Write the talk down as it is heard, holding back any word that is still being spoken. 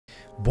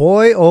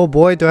Boy, oh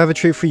boy, do I have a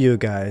treat for you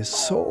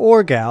guys.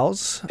 Or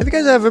gals. Have you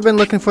guys ever been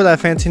looking for that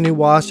fancy new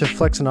watch to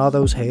flex on all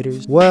those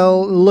haters?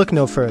 Well, look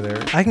no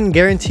further. I can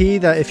guarantee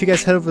that if you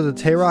guys head over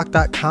to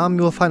tayrock.com,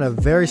 you will find a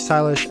very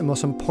stylish and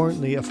most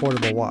importantly,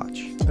 affordable watch.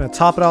 And to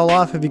top it all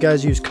off, if you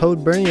guys use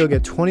code BernE, you'll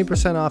get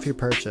 20% off your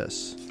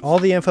purchase. All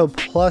the info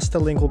plus the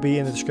link will be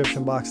in the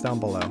description box down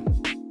below.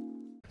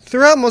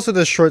 Throughout most of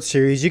this short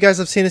series, you guys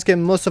have seen us get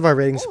most of our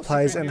raiding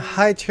supplies and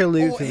high tier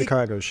loot through the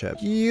cargo ship.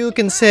 You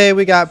can say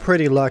we got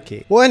pretty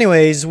lucky. Well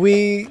anyways,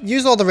 we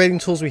used all the raiding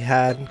tools we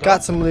had,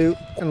 got some loot,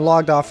 and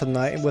logged off for the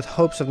night with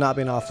hopes of not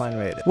being offline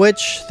raided.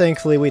 Which,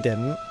 thankfully, we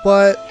didn't.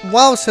 But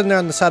while I was sitting there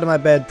on the side of my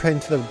bed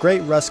praying to the great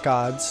rust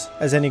gods,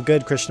 as any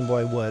good Christian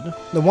boy would,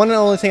 the one and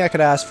only thing I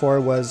could ask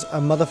for was a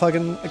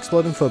motherfucking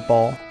exploding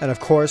football, and of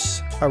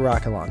course, a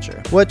rocket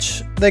launcher.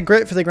 Which, they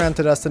gratefully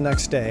granted us the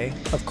next day,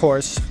 of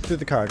course, through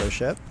the cargo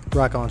ship.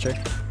 Rocket launcher.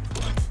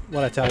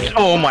 What'd I tell you?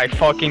 Oh my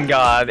fucking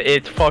god,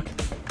 it's loot.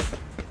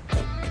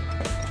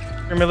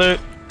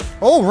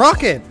 Oh,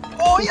 rocket!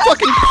 Oh, you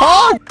fucking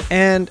pog!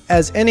 And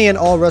as any and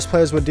all Rust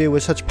players would do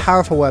with such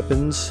powerful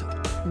weapons,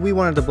 we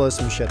wanted to blow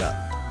some shit up.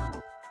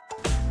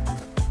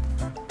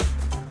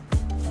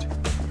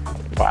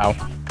 Wow.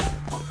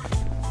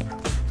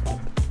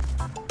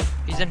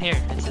 He's in here.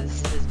 It's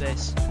his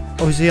base.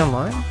 Oh, is he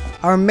online?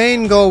 Our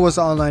main goal was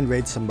to online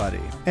raid somebody.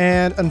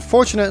 And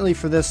unfortunately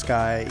for this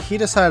guy, he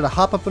decided to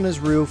hop up on his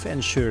roof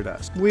and shoot at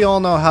us. We all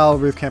know how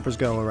roof campers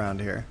go around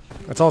here.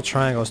 It's all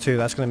triangles too.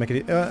 That's gonna make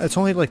it. It's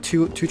only like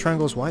two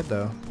triangles wide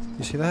though.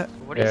 You see that?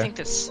 What do you think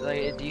this?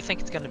 Like, do you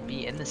think it's gonna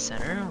be in the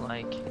center?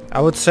 Like,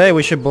 I would say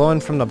we should blow in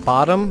from the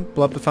bottom,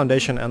 blow up the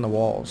foundation and the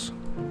walls,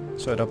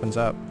 so it opens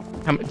up.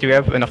 Do we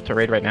have enough to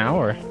raid right now,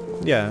 or?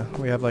 Yeah,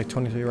 we have like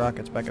 23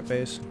 rockets back at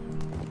base.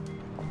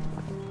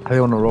 I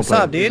don't know roleplay. What's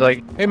up, dude? He's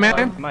like, Hey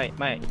man. might.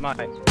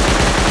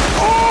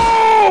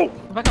 oh!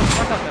 Back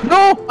up.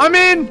 No, I'm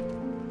in.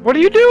 What are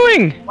you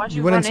doing? Why'd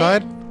You went run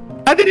inside?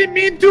 in? I didn't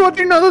mean to. I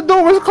didn't know the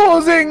door was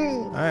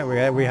closing. All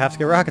right, we have to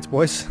get rockets,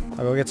 boys. I'll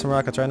go get some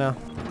rockets right now.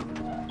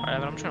 Alright,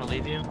 but I'm trying to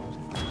leave you.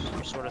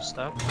 You're sort of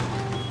stuck.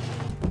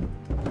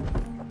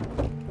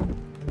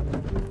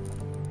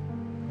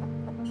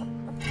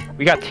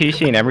 We got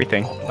TC and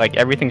everything. Like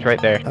everything's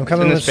right there. I'm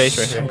coming in with the space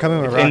right here. I'm coming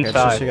with It's rockets,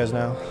 inside. just so you guys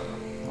know.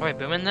 Oh, wait,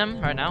 booming them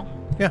right now?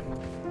 Yeah.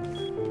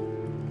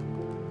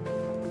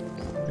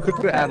 You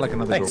could add like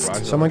another door.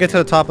 Right? Someone get to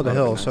the top of the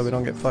hill so we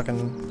don't get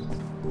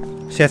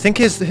fucking. See, I think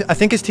his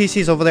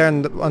TC's over there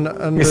and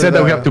under. He said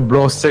that we have to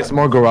blow 6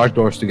 more garage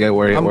doors to get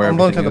where. I'm where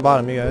blowing to the is.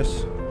 bottom, you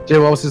guys. Jay,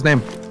 what was his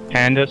name?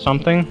 Panda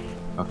something.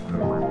 Oh, never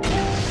mind.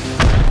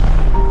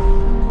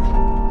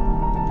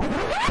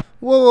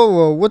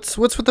 Whoa! What's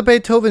with the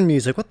Beethoven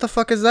music? What the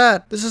fuck is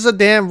that? This is a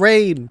damn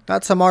raid,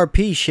 not some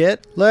RP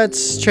shit.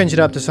 Let's change it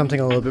up to something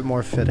a little bit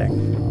more fitting.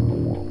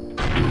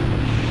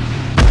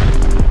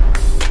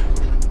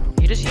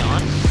 You just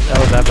yawned? That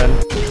was epic.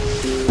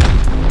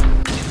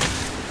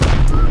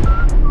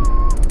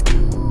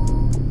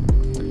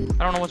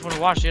 I don't know which one to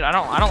watch, dude. I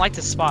don't like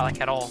this spot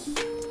like at all.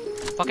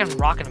 Fucking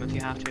rocking him if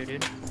you have to,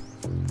 dude.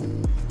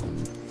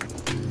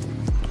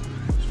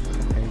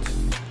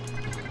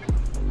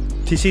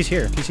 TC's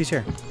here. TC's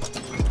here.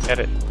 Get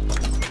it.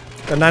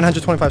 Got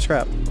 925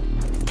 scrap.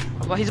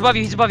 Oh, he's above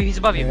you. He's above you. He's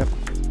above you. Yep.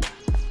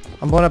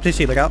 I'm blowing up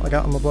TC. Look out! Look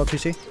out! I'm gonna blow up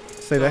TC.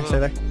 Stay there. Stay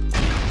there.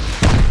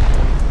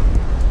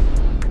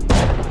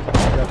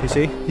 Got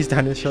TC. He's down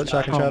in the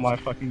shotgun Oh trap. my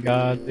fucking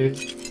god, dude.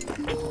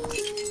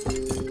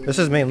 This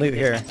is main loot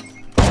here.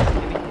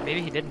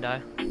 Maybe he didn't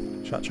die.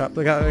 Shot trap.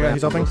 Look out!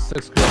 He's opening.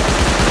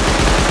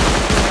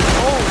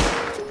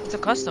 Oh, it's a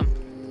custom.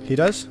 He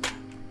does.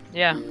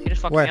 Yeah, he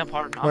just fucked Where? me up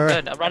hard. I'm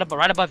Where? good.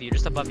 Right above you.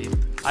 Just above you.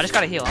 I just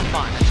gotta heal. I'm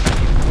fine.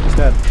 He's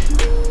dead.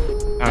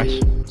 Nice.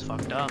 It's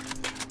fucked up.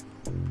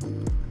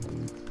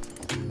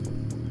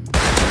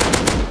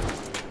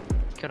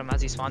 Killed him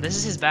as he spawned. This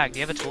is his bag. Do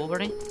you have a tool,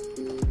 BernE?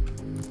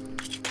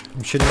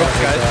 I'm shooting. Guys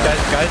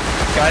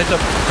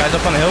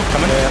up on the hill,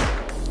 coming.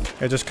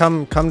 Yeah, just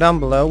come down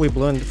below. We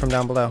blew in from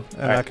down below,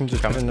 and Right, I can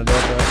just come. put in the door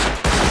for us.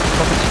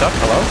 Fucking stuff.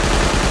 Hello. I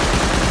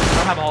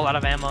don't have a whole lot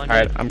of ammo. All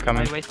right, I'm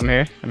coming. I'm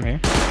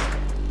here.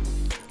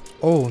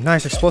 Oh,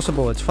 nice explosive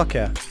bullets. Fuck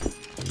yeah.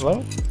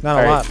 Hello.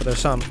 Not a lot, but there's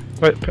some.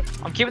 Wait,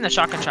 I'm keeping the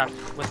shotgun trap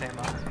with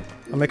ammo.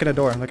 I'm making a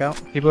door. Look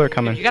out. people are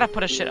coming. You gotta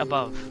put a shit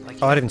above. Like,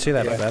 Oh, I didn't see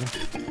that. My bad.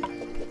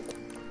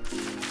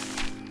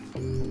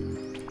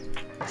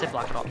 zip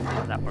block it all.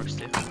 Oh, that works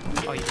too.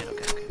 Oh, you did.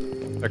 Okay.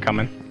 They're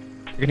coming.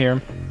 You can hear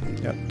them.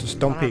 Yeah, just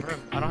don't peek.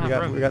 I don't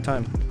have room. We got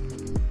time.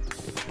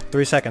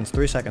 3 seconds.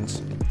 3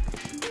 seconds.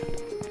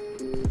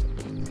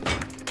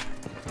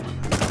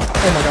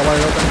 Oh my god, why are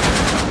you open?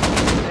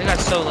 They got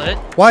so lit.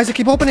 Why does it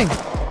keep opening?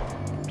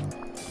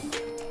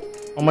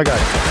 Oh my god.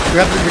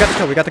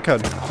 We got the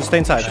code. Just stay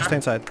inside. Just stay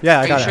inside. Yeah,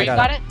 I Are got you it. sure I you got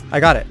got it. it? I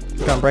got it.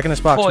 Come, breaking this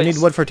box. We Boys.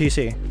 need wood for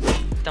TC.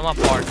 Them up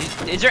hard.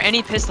 Is there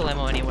any pistol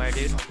ammo anywhere,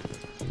 dude?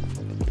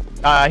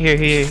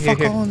 Here.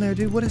 Fuck all in there,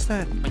 dude. What is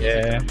that?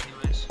 Yeah.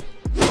 Anyways.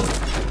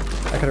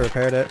 I could have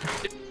repaired it.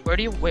 Where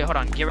do you wait? Hold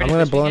on. Get ready. I'm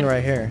gonna for this blow in weekend.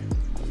 right here.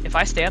 If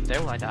I stay up there,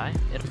 will I die?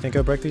 You think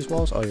I'll break these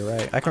walls? Oh, you're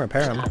right. I can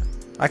repair them.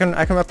 I can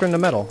upgrade the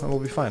metal, and we'll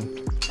be fine.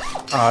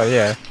 Oh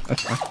yeah,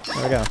 that's fine.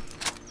 There we go.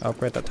 I'll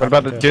upgrade that top What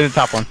about one, the too. do the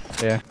top one?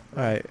 Yeah.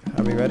 All right,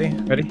 are we ready?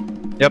 Ready?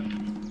 Yep.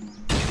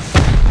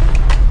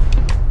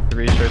 The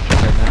research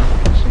right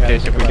now, just in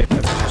case if we get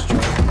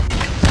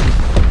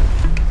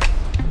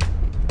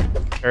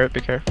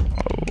Be careful.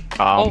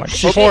 Oh my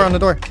shit. C4 on the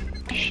door.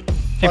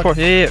 C4.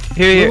 Yeah.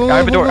 Here. Move, I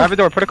have a door. move, I have a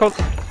door. Put a code.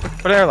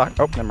 Put an airlock.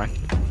 Oh, never mind.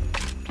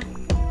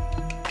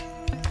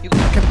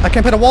 I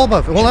can't put a wall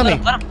above. It won't let me.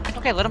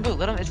 Okay, let him boot.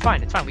 Let him. It's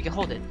fine. It's fine. We can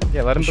hold it.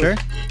 Yeah, let him. Sure?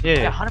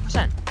 Yeah. Yeah,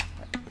 100%.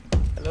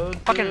 Hello,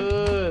 Fucking-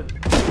 dude.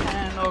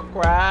 Man, no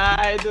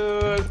cry,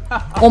 dude.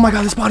 Oh my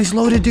god, this body's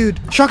loaded, dude.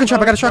 Shotgun trap.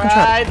 I got a shotgun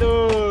Cry, trap.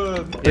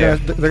 dude. They're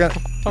gonna.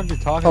 What are you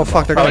talking Oh about?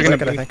 fuck, they're Probably gonna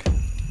gonna break it, I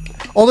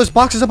think. Oh, there's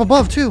boxes up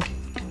above too.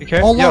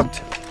 Okay. All Yo.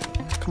 locked.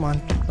 Come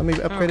on, let me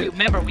upgrade it.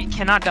 Remember, we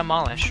cannot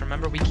demolish.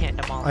 Remember, we can't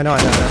demolish. I know.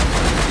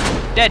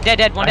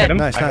 Dead. One I hit dead. him.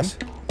 Nice, I hit nice.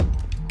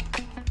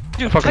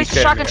 Dude, fucking place the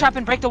scared, shotgun man. trap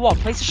and break the wall.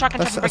 Place the shotgun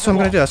trap and break That's the what I'm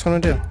wall. gonna do. That's what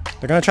I'm gonna do.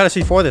 They're gonna try to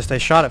C4 this. They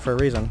shot it for a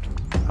reason.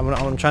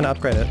 I'm trying to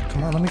upgrade it.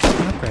 Come on, let me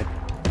fucking upgrade.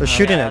 They're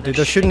shooting yeah, it, dude.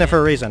 They're shooting it for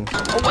a reason.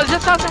 Oh, what's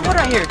this thousand wood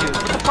right here, dude?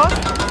 What the fuck?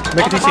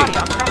 Make On a my TC. body.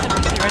 I'm crafting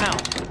PC right now.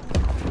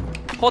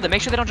 Hold it.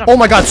 Make sure they don't jump. Oh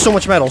my god, so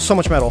much metal. So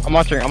much metal. I'm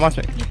watching. I'm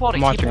watching. Keep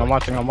holding, I'm keep watching.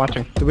 holding. I'm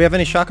watching. Do we have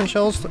any shotgun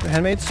shells,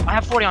 handmaids? I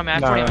have 40 on me. I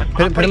have No, 40 no, on me.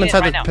 Put I'm him putting it inside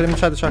right the now. put him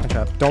inside the shotgun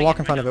trap. Don't walk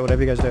in front of it.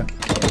 Whatever you guys do.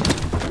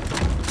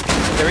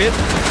 There he is.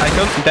 I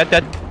killed him.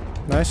 Dead.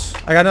 Nice.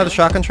 I got another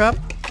shotgun trap.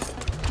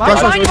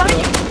 Behind you.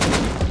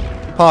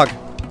 Pog.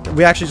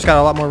 We actually just got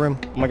a lot more room.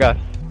 Oh my god.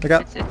 We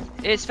got.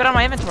 It's fit on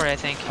my inventory, I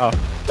think.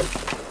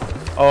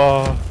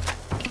 Oh.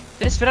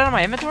 Did it spit out of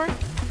my inventory?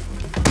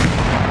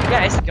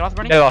 Yeah, get off,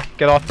 Bernie.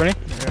 Get off, Bernie.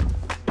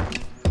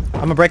 I'm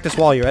gonna break this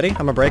wall. You ready? I'm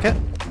gonna break it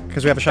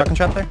because we have a shotgun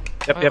trap there.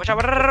 Yep. Watch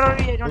out,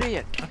 don't do it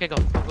yet. Okay, go.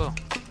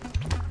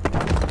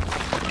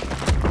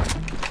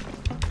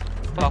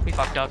 Fuck, we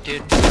fucked up,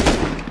 dude.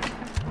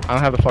 I don't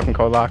have the fucking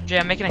code lock. Jay,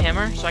 I'm making a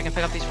hammer so I can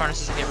pick up these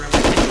furnaces and get room.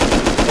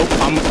 Oh,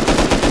 I'm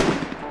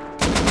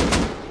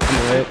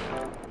lit.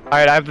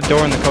 Alright, I have the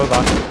door and the code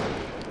lock.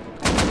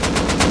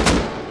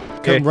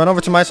 Okay. Okay. Run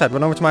over to my side.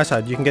 Run over to my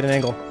side. You can get an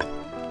angle.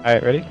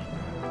 Alright, ready?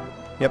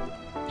 Yep.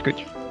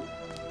 Scooch.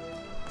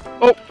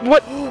 Oh,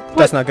 what?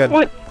 That's not good.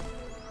 What?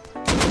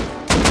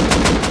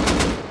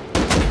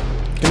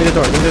 Give me the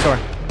door. Give me the door.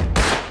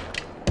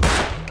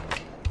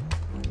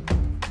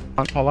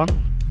 Hold on.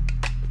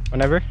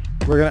 Whenever.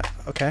 We're gonna.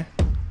 Okay.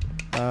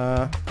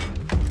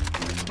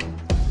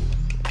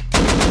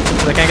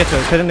 They can't get to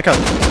it. Put it in the code.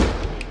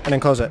 And then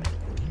close it.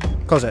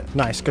 Close it.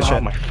 Nice. Good Oh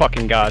shit. my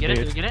fucking god, Get it?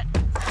 dude. Did you get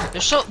it?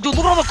 There's so, dude, look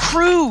at all the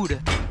crude.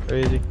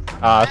 Crazy.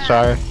 Ah,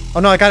 sorry. Oh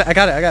no, I got it. I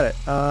got it.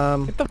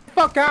 Get the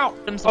fuck out!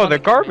 Oh, they're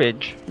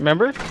garbage.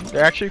 Remember?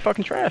 They're actually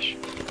fucking trash.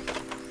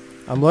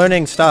 I'm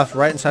learning stuff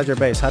right inside your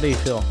base. How do you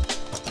feel?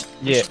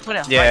 Yeah. Put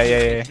it Yeah. right Yeah.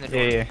 in Yeah. the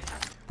door. Yeah.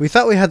 We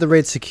thought we had the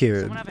raid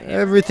secured. Someone have a hammer?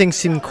 Everything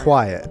seemed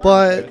quiet,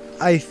 but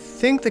I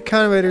think the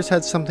counter raiders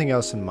had something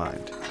else in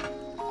mind.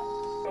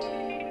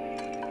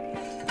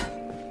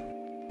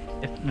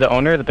 If the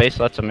owner of the base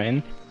lets them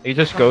in, they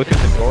just go through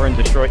the door and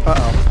destroy.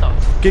 Uh-oh.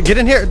 Get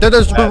in here.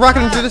 We're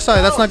rocketing through this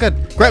side. That's not good.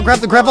 Grab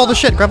all the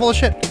shit. Grab all the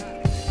shit.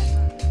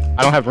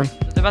 I don't have room.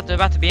 They're about to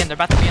be in.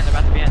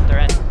 They're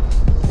in.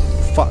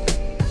 Fuck.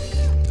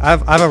 I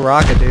have a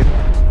rocket, dude.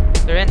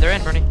 They're in,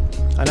 Bernie.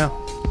 I know.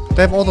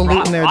 They have all the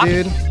loot in there,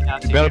 dude.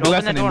 better Open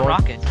bless that door and anymore.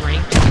 rocket.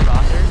 Bring two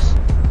rockers.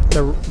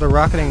 They're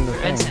rocketing the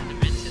They're thing.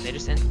 Vincent. They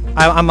just in.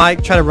 I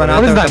might try to run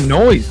out What is there. that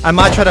noise? I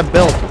might try to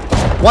build.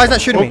 Why is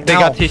that shooting Oh, me? they Ow.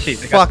 got TC.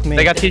 Fuck me.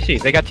 They got TC.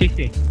 They got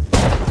TC.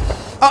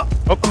 Oh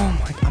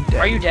my god, I'm dead.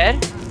 Are you dead?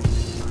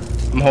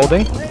 I'm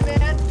holding.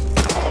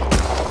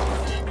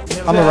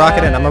 I'm a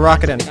rocket in. I'm a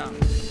rocket in.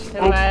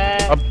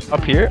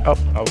 Up here. Oh,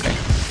 okay.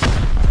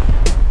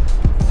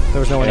 There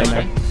was no one in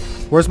there.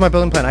 Where's my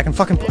building plan? I can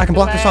block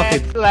this off,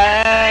 dude. He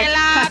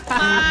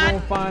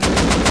won't find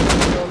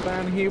it,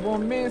 and he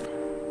won't miss.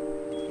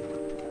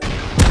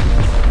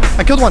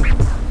 I killed one. Go.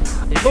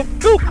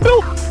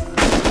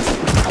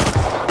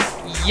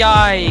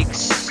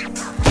 Yikes.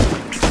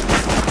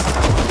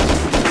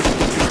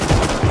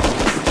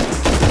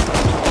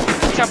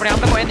 Watch out, Bernie.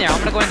 I'm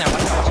gonna go in there.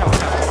 Watch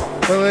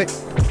out. Wait.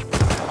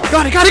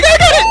 Got it.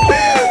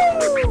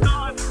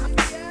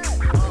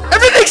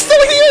 Everything's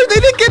still here. They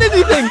didn't get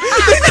anything.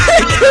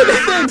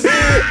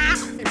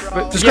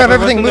 Just grab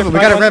everything, move it. We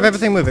gotta grab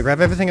everything, move it. Grab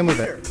everything and move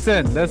it.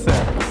 Listen.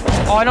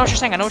 Oh, I know what you're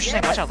saying.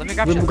 Watch out. Let me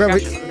grab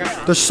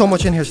shit. There's so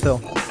much in here still.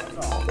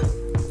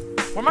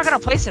 Where am I gonna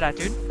place it at,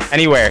 dude?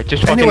 Anywhere.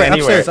 Just fucking Anywhere,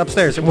 anywhere.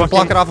 upstairs. We'll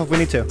block it off if we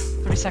need to.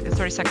 30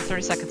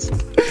 seconds.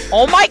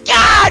 Oh my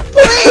god,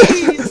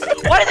 please!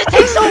 Why does it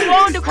take so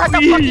long to crack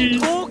the fucking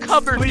tool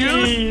cupboard,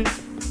 dude?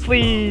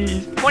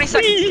 Please. 20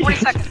 seconds.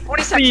 Come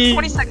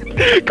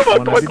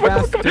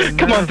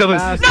on,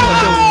 Dylan.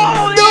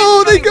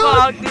 No, they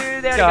got Fuck, dude,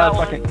 they already God, got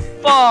one. fucking.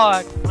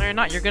 Fuck. Well, you're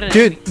not, you're gonna...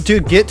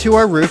 Dude, get to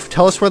our roof.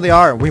 Tell us where they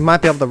are. We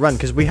might be able to run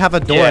because we have a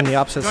door Yeah. on the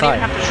opposite You don't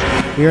even side.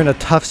 have to shoot. We're in a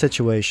tough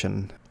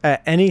situation.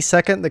 At any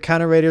second, the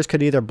counter raiders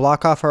could either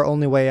block off our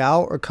only way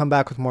out or come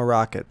back with more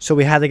rockets. So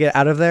we had to get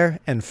out of there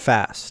and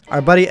fast.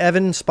 Our buddy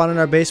Evan spawned in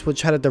our base,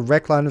 which had a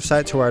direct line of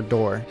sight to our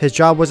door. His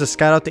job was to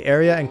scout out the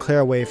area and clear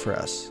a way for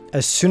us.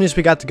 As soon as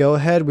we got to go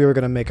ahead, we were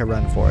going to make a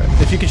run for it.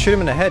 If you could shoot him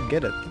in the head,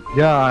 get it.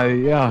 Yeah.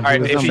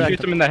 Alright, if he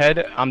shoots him in the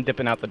head, I'm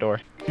dipping out the door.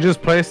 You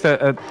just placed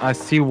it at, I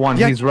see one.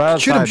 Yeah, He's right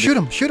outside. shoot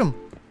him.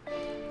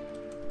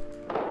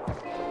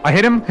 I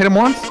hit him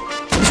once.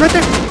 He's right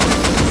there.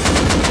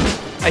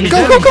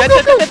 Go!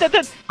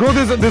 Go,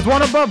 there's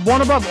one above, all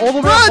the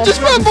way Run, up. just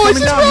run, boys,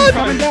 just run. He's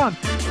coming down.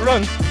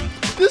 Run!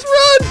 Just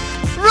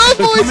run,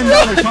 boys,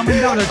 run.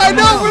 I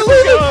know, we're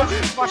leaving.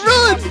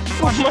 Run.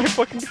 Oh my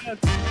fucking god.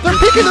 They're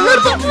picking the red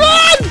button.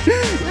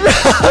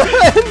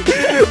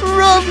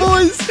 Run,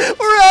 boys.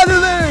 We're out of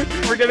there.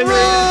 We're getting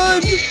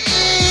Run, dude.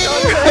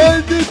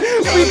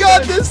 We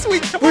got this.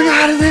 We're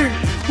out of there.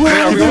 We're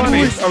out of there,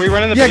 boys. Are we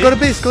running the Yeah, base? go to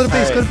base.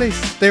 Alright. Go to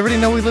base. They already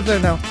know we live there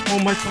now. Oh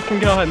my fucking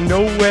god,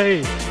 no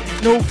way.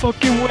 No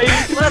fucking way.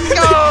 Let's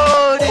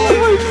go,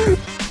 dude.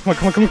 Come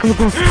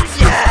on.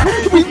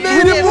 We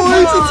made it,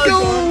 boys. Let's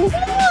go.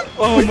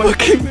 Oh my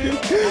fucking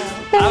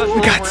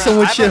We got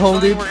so much shit, home,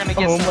 dude. We're gonna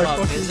get Oh some my love.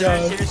 fucking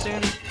Visitors God. here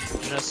soon.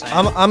 Just saying.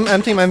 I'm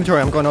emptying my inventory.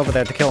 I'm going over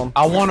there to kill him.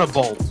 I want a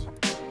bolt.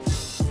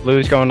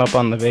 Blue's going up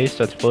on the base,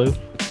 that's blue.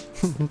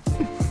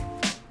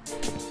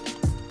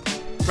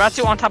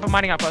 Ratsu on top of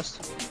mining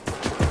outpost.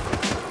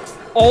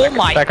 Oh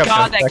my Back up,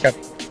 god, back that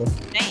up.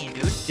 dang,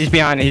 dude. He's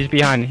behind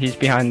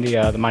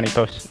the mining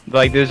post.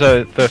 Like there's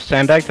the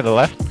sandbag to the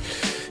left.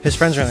 His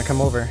friends are gonna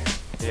come over.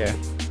 Yeah.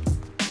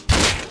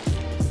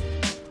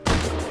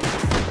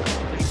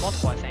 There's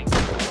multiple, I think.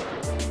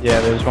 Yeah,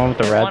 there's one with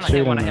the red I hit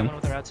suit one and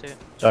with the rat suit.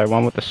 sorry,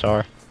 one with the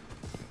SAR.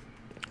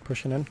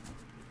 Pushing in.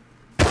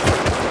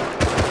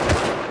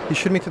 He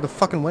shot me through the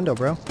fucking window,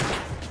 bro.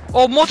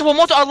 Oh, multiple, a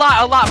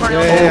lot,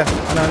 Mario. Yeah.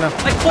 I know.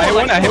 Like four, I hit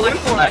one, I hit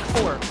like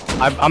one. four.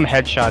 I'm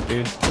headshot,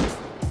 dude.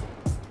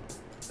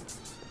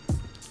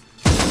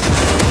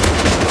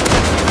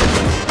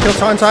 Kill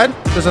Tar inside.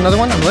 There's another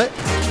one. I'm lit.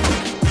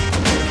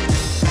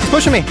 He's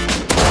pushing me.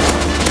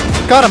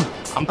 Got him.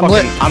 I'm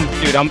lit. I'm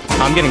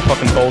getting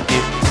fucking bolty.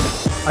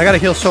 I gotta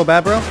heal so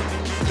bad, bro.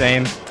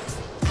 Same.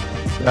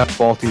 That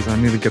Balties, I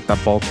need to get that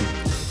Balti.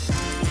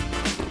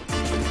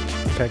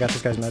 Okay, I got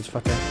this guy's meds.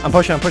 Fuck it. I'm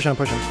pushing.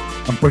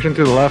 I'm pushing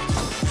to the left.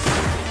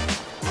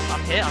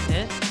 I'm hit.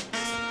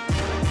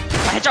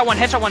 I headshot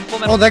one, full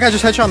metal. Oh, that guy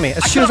just headshot me.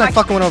 As soon as I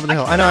fucking went over the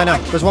hill. I know.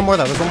 There's one more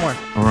though.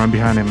 I'm right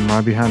behind him.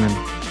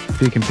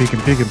 Peeking. Hit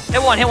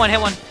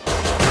one.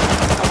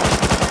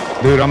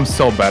 Dude, I'm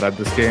so bad at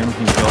this game.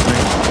 He killed me.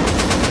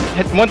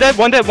 One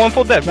dead, one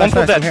full dead, Nice,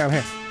 full dead. I'm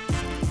here.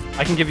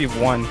 I can give you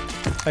one.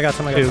 I got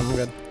some. I'm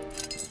good.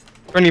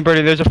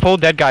 Birdie, there's a full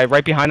dead guy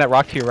right behind that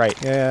rock to your right.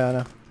 Yeah, I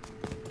know.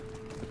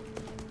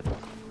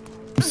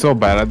 I'm so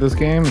bad at this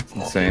game. It's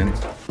insane.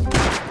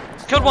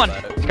 Killed one.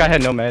 This guy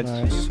had no meds.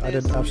 Nice. I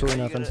did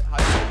absolutely nothing.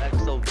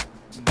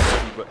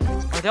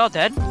 Are they all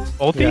dead?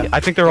 Bolty? Yeah. I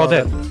think they're all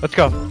They're dead. all Let's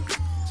go.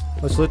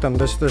 Let's loot them.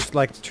 There's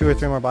like 2 or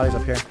 3 more bodies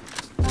up here.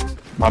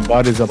 My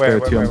body's up there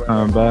too. I'm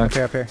coming back.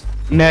 Up here.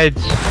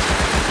 Meds.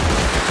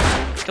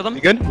 Killed them?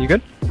 You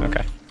good?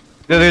 Okay.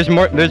 There's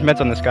meds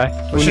on this guy.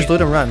 Let's just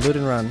loot and run.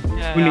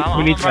 Yeah, Who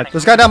I'm needs running.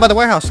 This guy down by the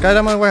warehouse.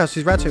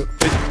 He's rat suit.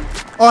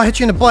 Oh, I hit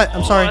you in the butt.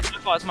 I'm sorry.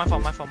 That's my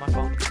fault.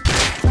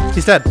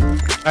 He's dead.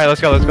 Alright, let's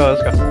go.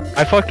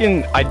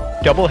 I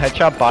double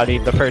headshot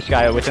bodied the first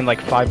guy within like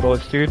 5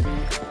 bullets, dude.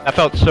 That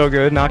felt so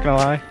good, not gonna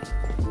lie.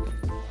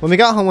 When we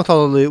got home with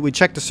all the loot, we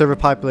checked the server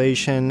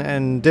population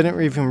and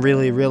didn't even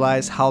really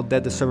realize how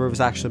dead the server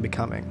was actually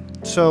becoming.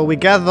 So we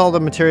gathered all the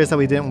materials that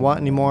we didn't want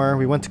anymore,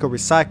 we went to go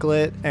recycle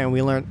it, and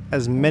we learned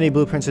as many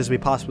blueprints as we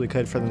possibly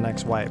could for the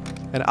next wipe.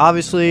 And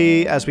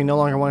obviously, as we no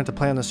longer wanted to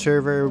play on the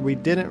server, we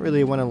didn't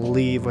really want to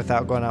leave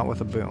without going out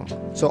with a boom.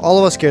 So all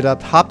of us geared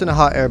up, hopped in a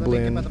hot air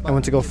balloon, and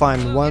went to go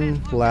find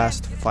one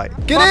last fight.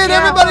 Get in,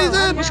 everybody's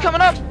in! Who's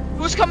coming up?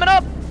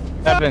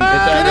 Evan, it's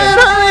Get Evan. in,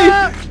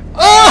 hurry!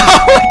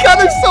 Oh my god,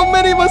 there's so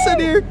many of us in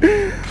here!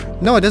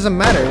 No, it doesn't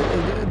matter.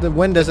 The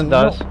wind doesn't...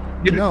 Does.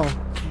 No.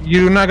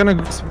 You're not gonna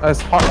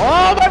as hard.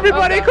 Oh,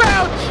 everybody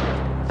crouch!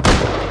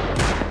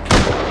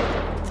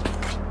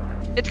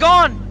 It's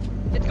gone.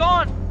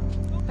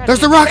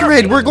 There's the rocket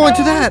raid. We're going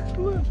to that.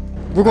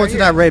 We're going to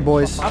that raid,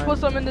 boys. I put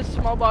some in this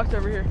small box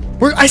over here.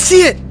 I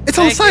see it. It's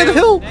on the side of the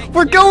hill.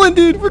 We're going,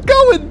 dude. We're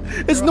going.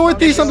 It's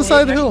northeast on the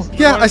side of the hill.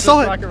 Yeah, I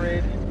saw it.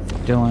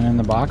 Dylan in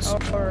the box.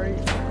 Alright.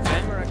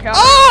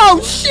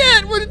 Oh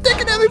shit! We're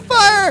taking heavy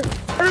fire.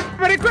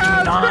 Everybody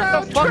crouch!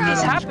 What the fuck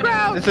is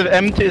happening? It's an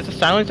M2. It's a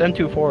silenced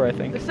M24, I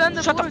think.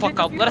 Shut the fuck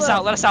up. Let us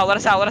out.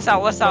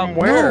 From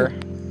where?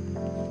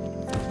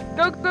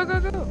 Go.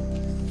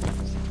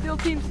 Still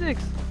team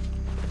 6.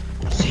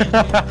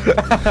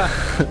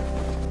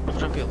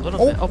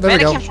 Oh, there we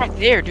go. Bandicam's right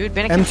there, dude.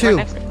 Bandicam's M2. right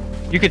next to me.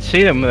 You could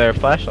see them with their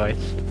flashlights.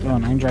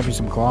 Dylan, I can drop you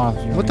some cloth.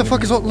 What the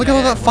fuck is all? Look at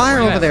all that fire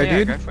over there,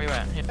 dude.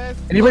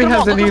 Anybody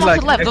has any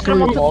like Look at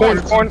them off to the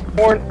left.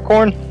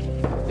 Corn.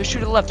 There's two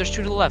to the left. There's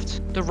two to the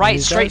left. The right,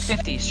 These straight guys?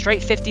 50.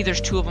 Straight 50.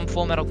 There's two of them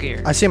full metal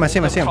gear. I see him. I see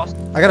him. I see him. Across-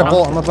 I got a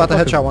bolt. I'm about to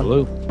headshot one.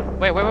 Blue.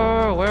 Wait.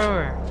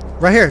 Where?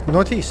 Right here,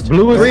 northeast.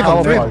 Blue is Three of them.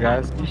 all Three.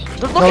 guys.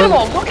 Look at them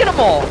all. Look at them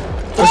all.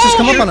 Let's just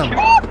come up on them.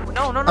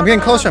 No. I'm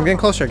getting closer. I'm getting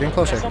closer. Getting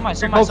closer. So am I. I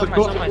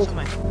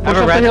have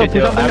a rat suit,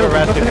 dude. I have a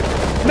rat suit.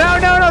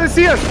 No, they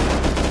see us.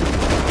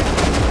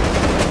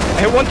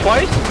 I hit one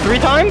twice? 3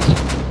 times?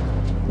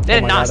 They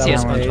did my not God, see that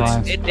us, was by the way.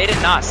 nice. They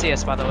did not see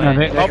us, by the way. No,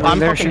 they- Oh, I'm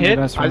they're fucking shooting hit.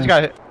 I at us just right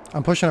got hit.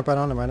 I'm pushing up right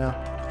on them right now.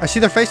 I see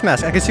their face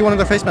mask. I can see one of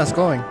their face masks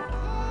glowing.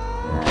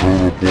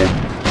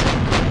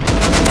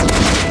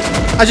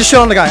 I just shit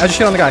on the guy.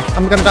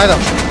 I'm gonna die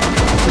though.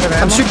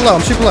 I'm super low.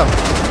 I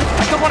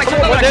killed one.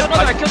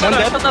 I killed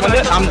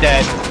another.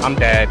 I'm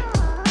dead.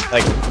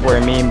 Like, where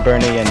me and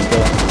Bernie and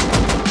Bill.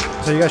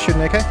 So you guys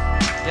shooting AK?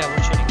 Yeah,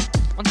 we're shooting.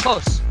 One's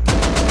close.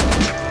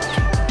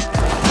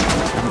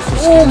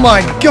 Oh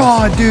my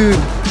god, dude.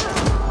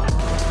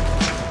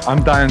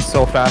 I'm dying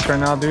so fast right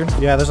now, dude.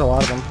 Yeah, there's a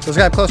lot of them. There's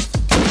a guy up close.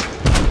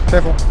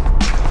 Careful.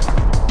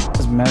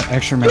 There's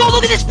extra Yo, metal.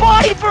 look at this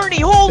body, Bernie!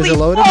 Holy Is it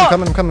loaded? fuck!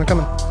 I'm coming.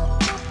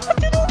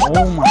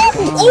 Oh my god.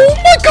 Oh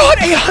my god,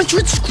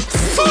 800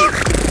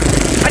 fuck!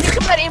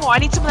 I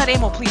need some of that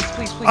ammo. Please.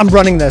 I'm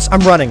running this. I'm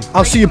running.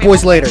 I'll see you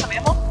boys later. Some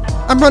ammo?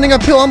 I'm running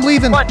uphill. I'm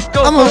leaving. Run,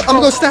 go, I'm go, gonna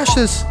go. go stash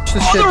this. Oh,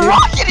 Shit, they're dude.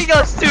 rocketing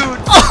us, dude!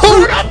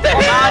 Oh! I'm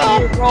out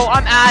of here, bro.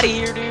 I'm out of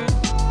here, dude.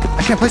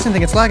 I can't place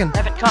anything. It's lagging.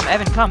 Evan,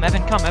 come.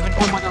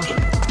 Oh my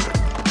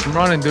gosh. I'm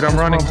running, dude. I'm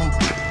running.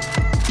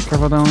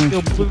 Careful down.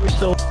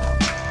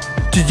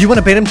 Dude, you want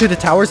to bait him to the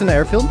towers in the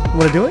airfield?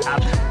 Want to do it?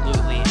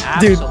 Absolutely.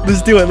 Dude,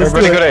 let's do it. Let's do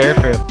Everybody go to it.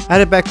 airfield. I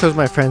headed back towards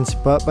my friends,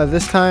 but by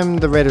this time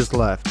the raiders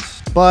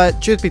left.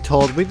 But truth be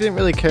told, we didn't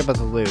really care about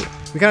the loot.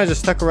 We kind of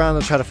just stuck around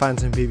to try to find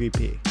some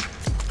PvP.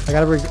 I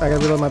gotta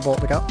reload my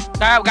bolt. Look out!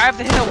 Guy up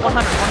the hill,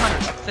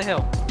 100, up the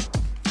hill.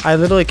 I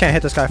literally can't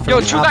hit this guy.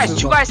 Yo, two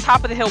guys,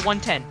 top of the hill,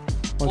 110.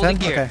 110.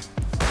 Gear. Okay.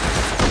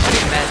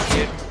 Meds,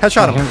 dude.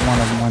 Headshot I him. hit one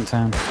of them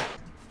 110.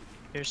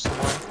 Here's some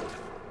more.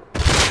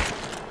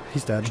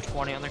 He's dead.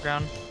 20 on the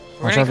ground.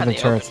 Watch We're out for gonna the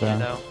cut turrets, open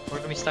here, though. We're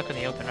gonna be stuck in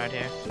the open right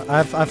here.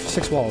 I have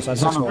 6 walls. I have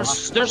 6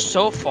 walls. They're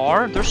so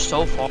far.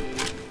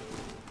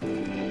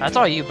 That's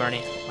all you,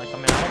 Bernie. Like, I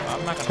mean,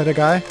 I'm not gonna. Hit a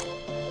guy.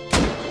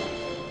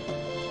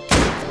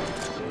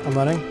 I'm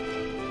running.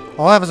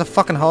 All I have is a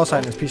fucking hollow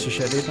sight in this piece of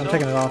shit, dude. I'm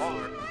taking it off.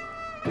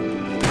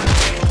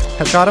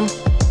 Headshot him.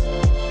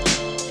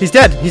 He's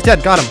dead.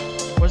 Got him.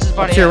 Where's his Up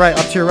body? to your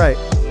right.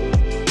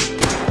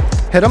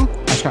 Hit him.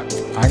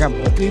 I got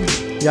both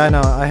these. Yeah, I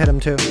know. I hit him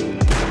too.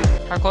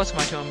 How close am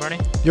I to him, Bernie?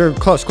 You're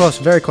close,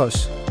 very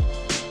close.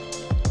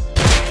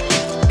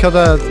 Killed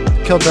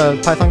the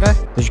python guy.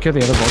 Did you kill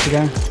the other bolty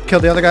guy?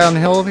 Killed the other guy on the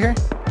hill over here.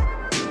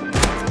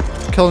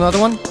 Killed another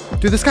one.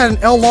 Dude, this guy had an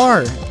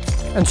LR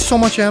and so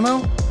much ammo.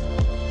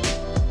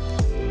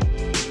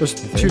 There's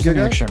 2 good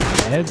guys. Extra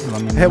meds,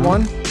 let me Hit know.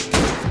 one.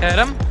 Hit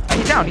him.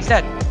 He's down. He's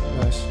dead.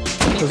 Nice.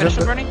 Can you There's finish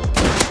him, Bernie?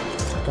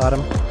 Got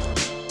him.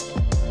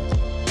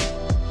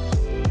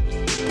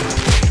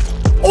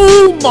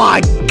 Oh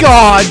my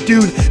god,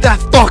 dude! That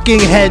fucking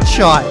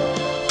headshot!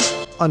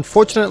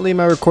 Unfortunately,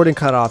 my recording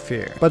cut off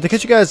here. But to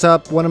catch you guys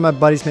up, one of my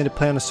buddies made a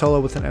play on a solo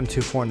with an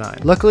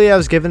M249. Luckily, I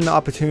was given the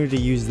opportunity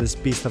to use this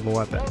beast of a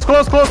weapon. It's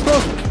close.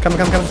 Coming.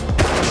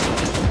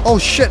 Oh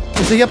shit!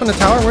 Is he up in the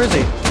tower? Where is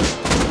he?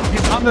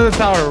 He's under the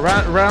tower.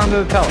 Right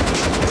under the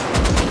tower.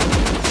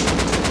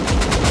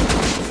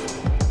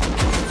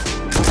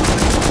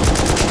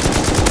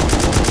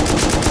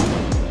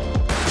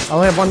 I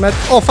only have 1 med.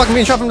 Oh fuck, I'm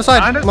being shot from the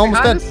side. I'm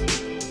almost dead.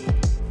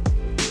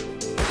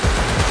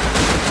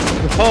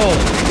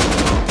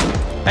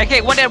 Oh,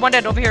 Okay, one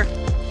dead over here.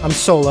 I'm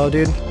so low,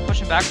 dude.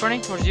 Pushing back, Bernie,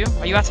 towards you.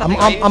 Are you outside the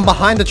I'm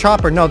behind the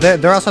chopper. No,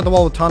 they're outside the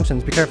wall with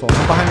Thompsons. Be careful.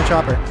 I'm behind the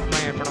chopper. right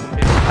here in front of him,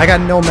 dude. I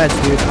got no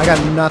meds, dude. I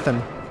got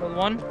nothing. Killed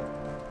one.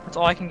 That's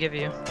all I can give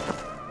you.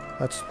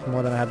 That's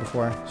more than I had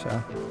before,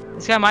 so.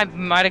 This guy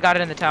might have got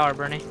it in the tower,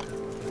 Bernie.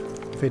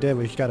 If he did,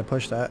 we just gotta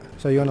push that.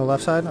 So you on the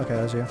left side? Okay,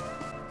 that's you.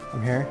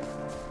 I'm here.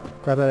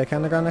 Grab that AK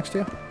on the ground next to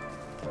you.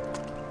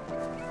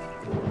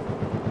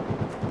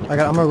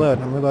 I'm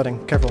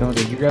reloading. Careful. No,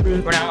 did you grab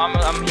it? Bernie,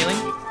 I'm healing.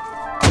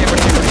 Okay,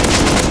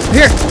 Bernie.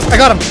 Here! I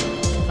got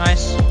him!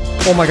 Nice.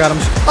 Oh my god,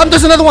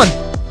 there's another one!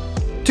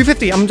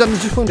 250, I'm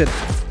just wounded.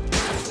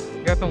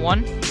 You're up in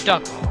 1.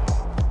 Duck.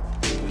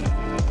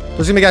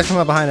 There's gonna be guys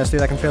coming up behind us,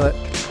 dude. I can feel it.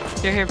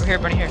 Here,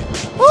 Bernie, here.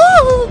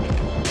 Woo!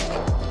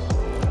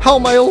 How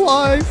am I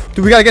alive?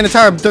 Dude, we gotta get in the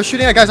tower. They're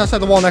shooting at guys outside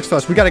the wall next to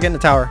us. We gotta get in the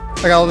tower.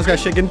 I got all this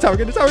guy's shit. Get in the tower,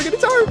 get in the tower, get in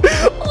the tower.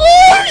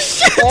 Oh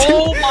shit!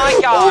 Oh my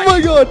god. Oh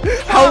my god!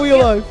 How are we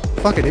alive?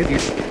 Fuck it, dude. you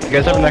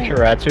guys have an extra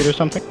rat suit or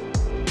something?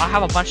 I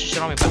have a bunch of shit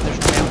on me, but there's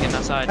no way I'm getting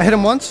outside. I hit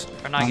him once.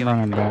 Or not I'm giving.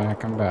 running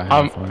back. I'm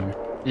back.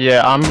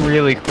 Yeah, I'm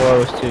really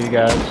close to you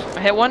guys. I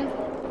hit one.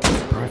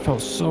 Bro, I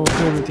felt so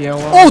good with the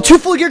LR. Oh, 2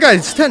 full gear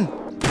guys. 10.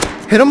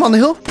 Hit him on the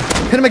hill.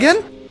 Hit him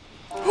again.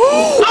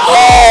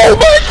 Oh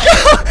my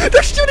god!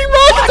 They're shooting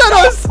rockets at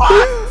us!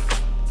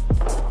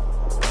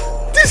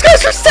 These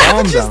guys are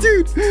savages,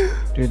 dude!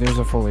 Dude, there's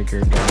a fully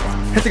geared guy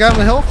down there. Hit the guy on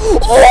the hill.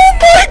 Oh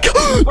my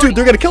god! Dude,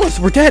 they're gonna kill us.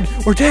 We're dead.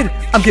 We're dead.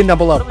 I'm getting down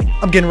below.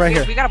 I'm getting right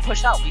here. We gotta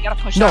push out. We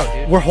gotta push No, out,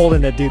 dude. we're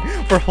holding it, dude.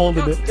 We're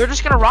holding Dude, it. they're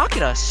just gonna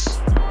rocket us.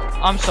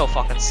 I'm so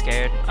fucking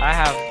scared. I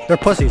have. They're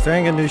pussies. They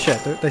ain't gonna do shit.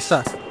 They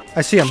suck.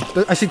 I see them.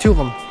 I see 2 of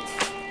them.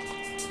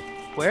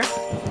 Where?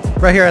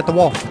 Right here at the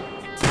wall.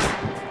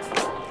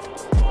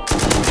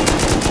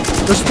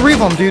 There's 3 of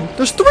them, dude.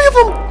 There's 3 of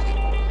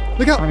them.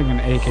 Look out. Not even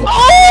AK.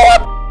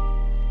 Oh!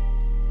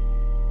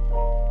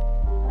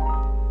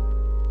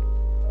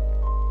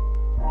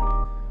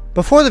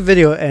 Before the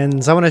video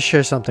ends, I want to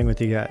share something with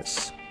you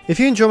guys. If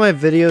you enjoy my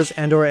videos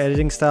and or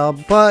editing style,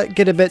 but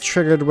get a bit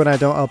triggered when I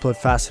don't upload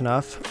fast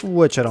enough,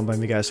 which I don't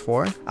blame you guys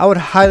for, I would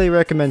highly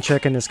recommend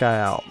checking this guy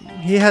out.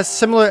 He has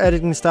similar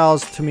editing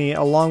styles to me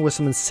along with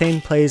some insane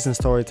plays and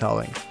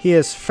storytelling. He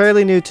is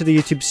fairly new to the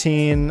YouTube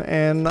scene,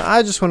 and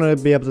I just wanted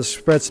to be able to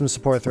spread some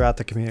support throughout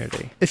the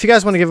community. If you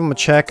guys want to give him a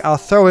check, I'll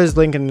throw his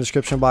link in the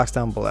description box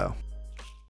down below.